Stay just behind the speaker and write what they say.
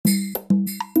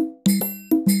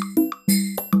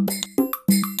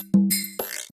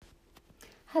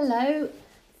Hello,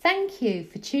 thank you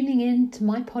for tuning in to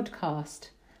my podcast.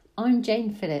 I'm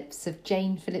Jane Phillips of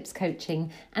Jane Phillips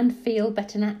Coaching and Feel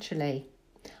Better Naturally.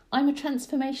 I'm a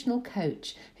transformational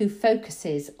coach who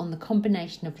focuses on the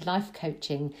combination of life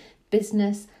coaching,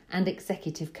 business and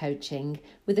executive coaching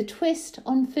with a twist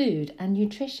on food and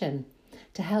nutrition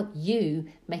to help you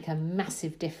make a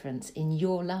massive difference in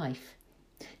your life.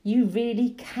 You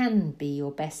really can be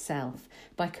your best self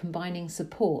by combining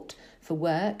support for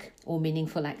work or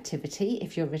meaningful activity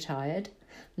if you're retired,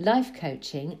 life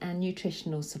coaching and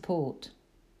nutritional support.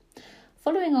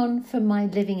 Following on from my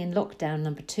Living in Lockdown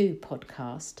 #2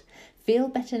 podcast, Feel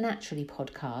Better Naturally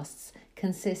podcasts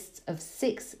consists of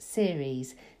 6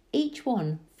 series, each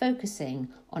one focusing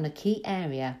on a key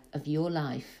area of your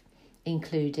life,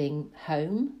 including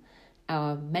home,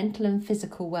 our mental and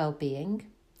physical well-being,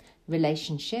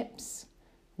 relationships,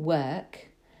 work,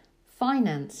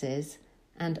 finances,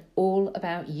 and all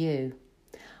about you.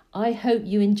 I hope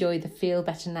you enjoy the Feel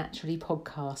Better Naturally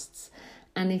podcasts,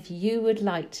 and if you would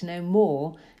like to know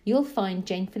more, you'll find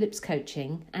Jane Phillips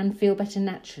Coaching and Feel Better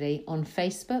Naturally on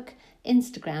Facebook,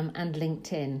 Instagram and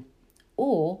LinkedIn,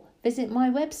 or visit my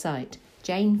website,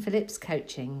 Jane Phillips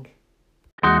Coaching.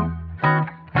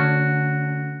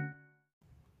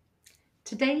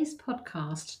 Today's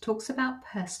podcast talks about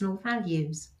personal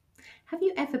values. Have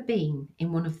you ever been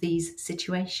in one of these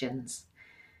situations?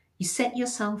 You set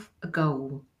yourself a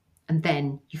goal and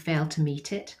then you fail to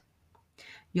meet it.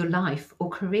 Your life or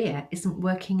career isn't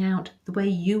working out the way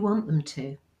you want them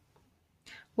to.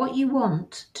 What you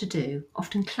want to do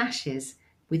often clashes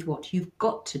with what you've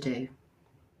got to do.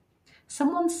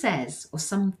 Someone says or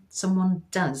someone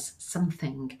does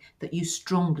something that you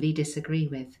strongly disagree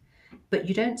with, but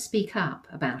you don't speak up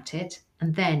about it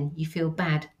and then you feel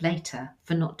bad later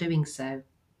for not doing so.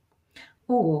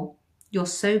 Or you're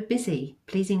so busy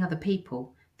pleasing other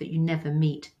people that you never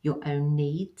meet your own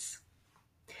needs.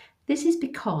 This is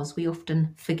because we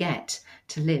often forget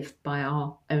to live by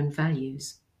our own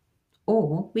values,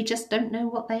 or we just don't know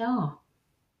what they are.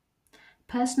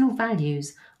 Personal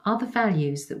values are the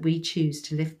values that we choose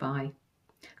to live by.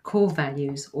 Core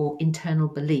values or internal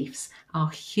beliefs are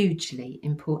hugely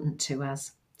important to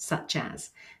us, such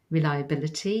as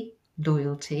reliability,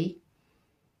 loyalty,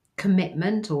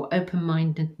 commitment or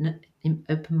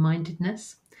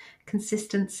open-mindedness,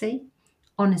 consistency,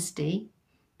 honesty,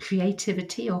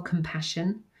 creativity or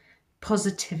compassion,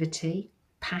 positivity,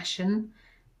 passion,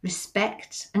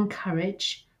 respect and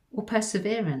courage, or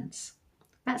perseverance.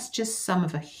 That's just some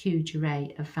of a huge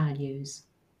array of values.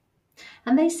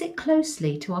 And they sit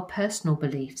closely to our personal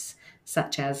beliefs,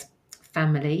 such as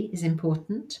family is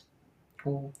important,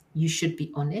 or you should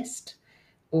be honest,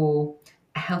 or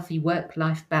a healthy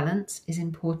work-life balance is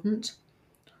important,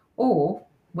 or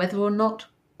whether or not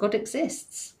God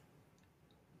exists.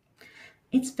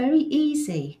 It's very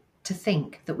easy to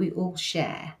think that we all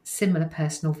share similar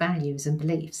personal values and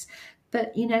beliefs,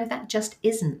 but that just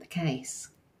isn't the case.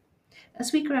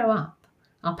 As we grow up,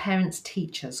 our parents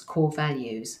teach us core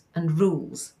values and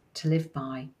rules to live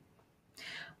by.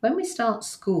 When we start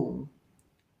school,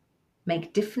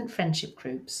 make different friendship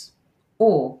groups,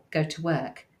 or go to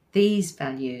work, these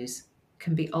values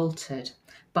can be altered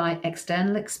by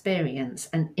external experience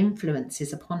and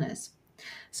influences upon us.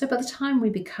 So by the time we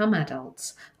become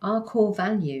adults, our core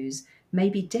values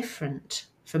may be different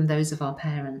from those of our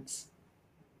parents.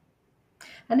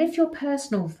 And if your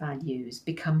personal values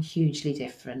become hugely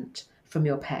different from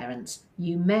your parents,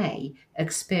 you may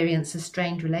experience a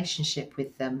strained relationship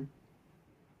with them.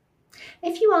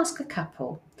 If you ask a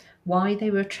couple why they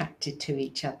were attracted to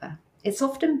each other, it's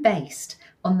often based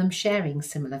on them sharing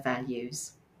similar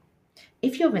values.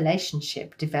 If your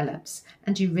relationship develops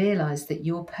and you realise that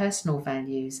your personal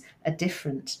values are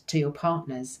different to your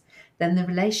partner's, then the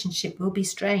relationship will be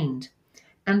strained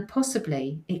and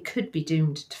possibly it could be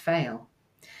doomed to fail.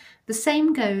 The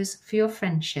same goes for your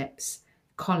friendships,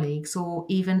 colleagues, or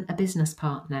even a business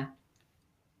partner.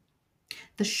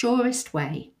 The surest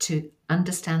way to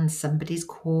understand somebody's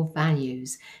core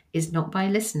values is not by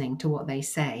listening to what they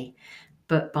say,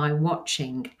 but by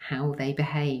watching how they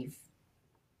behave.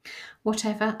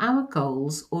 Whatever our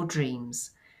goals or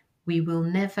dreams, we will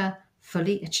never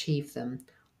fully achieve them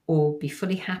or be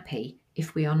fully happy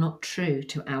if we are not true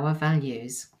to our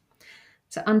values.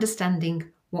 So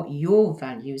understanding what your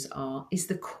values are is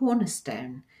the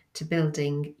cornerstone to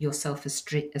building your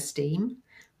self-esteem,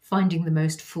 finding the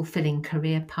most fulfilling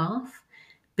career path,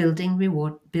 building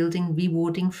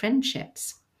rewarding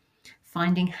friendships,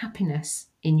 finding happiness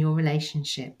in your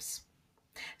relationships.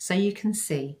 So you can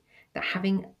see that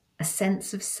having a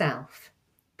sense of self,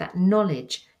 that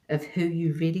knowledge of who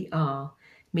you really are,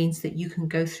 means that you can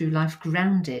go through life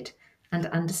grounded and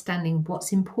understanding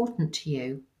what's important to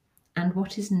you and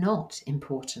what is not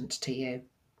important to you.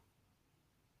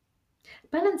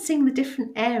 Balancing the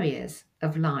different areas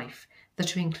of life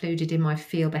that are included in my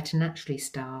Feel Better Naturally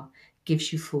star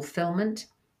gives you fulfillment,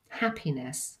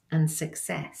 happiness, and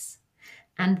success.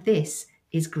 And this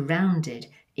is grounded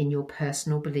in your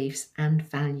personal beliefs and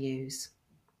values.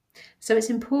 So it's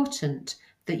important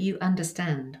that you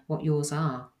understand what yours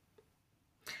are.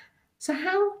 So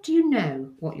how do you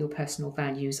know what your personal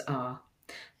values are?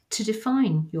 To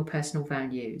define your personal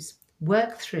values,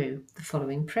 work through the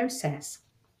following process.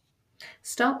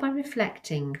 Start by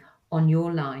reflecting on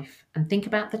your life and think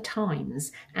about the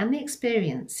times and the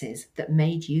experiences that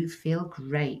made you feel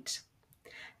great.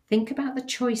 Think about the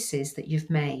choices that you've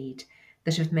made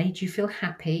that have made you feel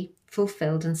happy,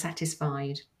 fulfilled and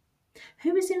satisfied.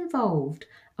 Who is involved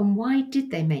and why did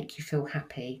they make you feel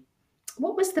happy?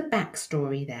 What was the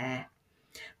backstory there?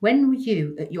 When were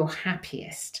you at your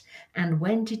happiest and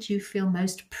when did you feel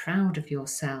most proud of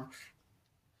yourself?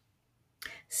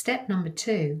 Step number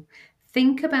 2,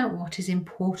 think about what is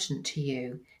important to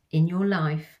you in your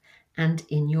life and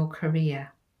in your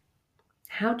career.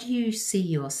 How do you see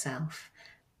yourself?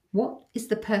 What is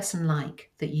the person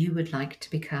like that you would like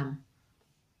to become?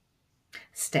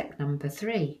 Step number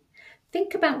 3,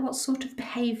 think about what sort of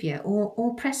behaviour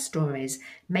or press stories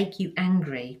make you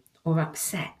angry or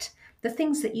upset, the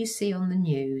things that you see on the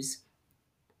news,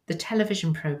 the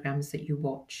television programmes that you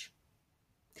watch.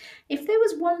 If there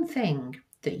was one thing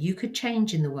that you could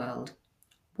change in the world,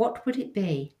 what would it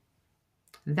be?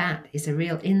 That is a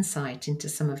real insight into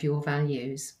some of your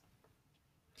values.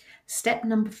 Step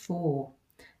number 4,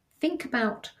 think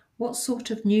about what sort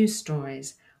of news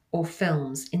stories or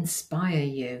films inspire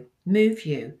you, move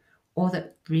you, or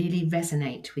that really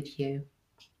resonate with you.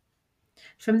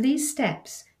 From these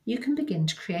steps, you can begin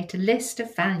to create a list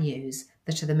of values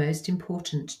that are the most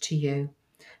important to you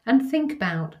and think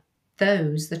about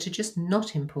those that are just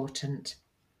not important.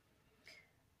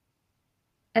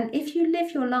 And if you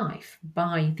live your life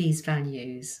by these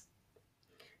values,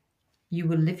 you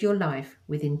will live your life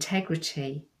with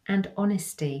integrity and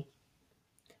honesty.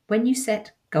 When you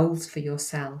set goals for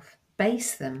yourself,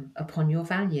 base them upon your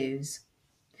values.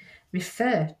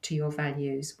 Refer to your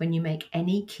values when you make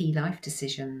any key life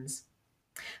decisions.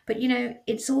 But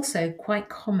it's also quite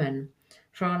common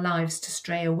for our lives to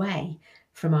stray away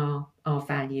from our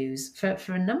values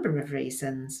for a number of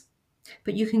reasons.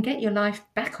 But you can get your life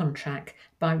back on track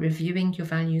by reviewing your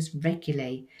values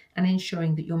regularly and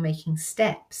ensuring that you're making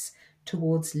steps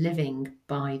towards living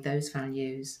by those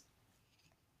values.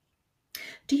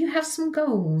 Do you have some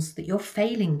goals that you're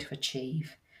failing to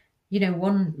achieve?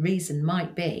 One reason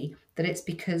might be that it's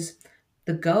because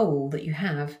the goal that you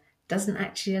have doesn't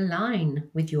actually align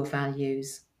with your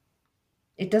values.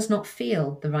 It does not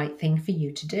feel the right thing for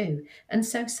you to do, and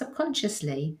so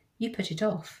subconsciously you put it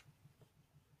off.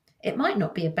 It might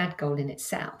not be a bad goal in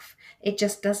itself, it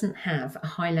just doesn't have a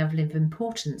high level of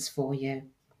importance for you.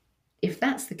 If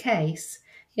that's the case,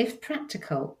 if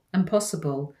practical and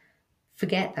possible,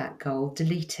 forget that goal,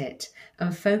 delete it,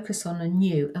 and focus on a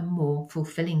new and more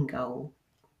fulfilling goal.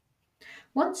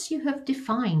 Once you have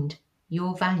defined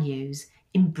your values,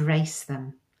 embrace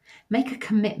them. Make a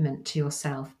commitment to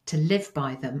yourself to live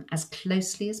by them as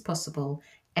closely as possible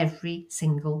every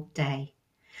single day.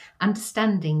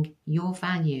 Understanding your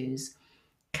values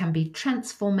can be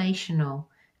transformational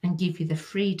and give you the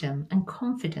freedom and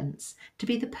confidence to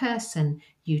be the person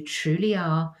you truly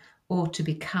are or to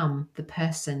become the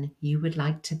person you would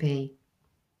like to be.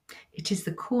 It is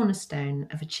the cornerstone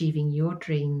of achieving your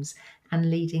dreams and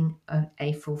leading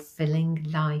a fulfilling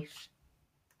life.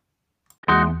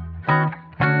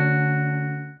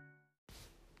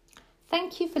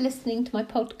 Thank you for listening to my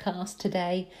podcast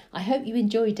today. I hope you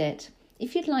enjoyed it.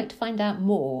 If you'd like to find out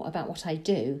more about what I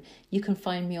do, you can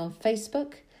find me on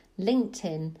Facebook,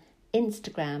 LinkedIn,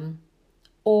 Instagram,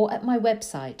 or at my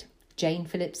website, Jane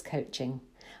Phillips Coaching.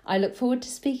 I look forward to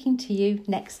speaking to you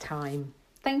next time.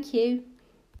 Thank you.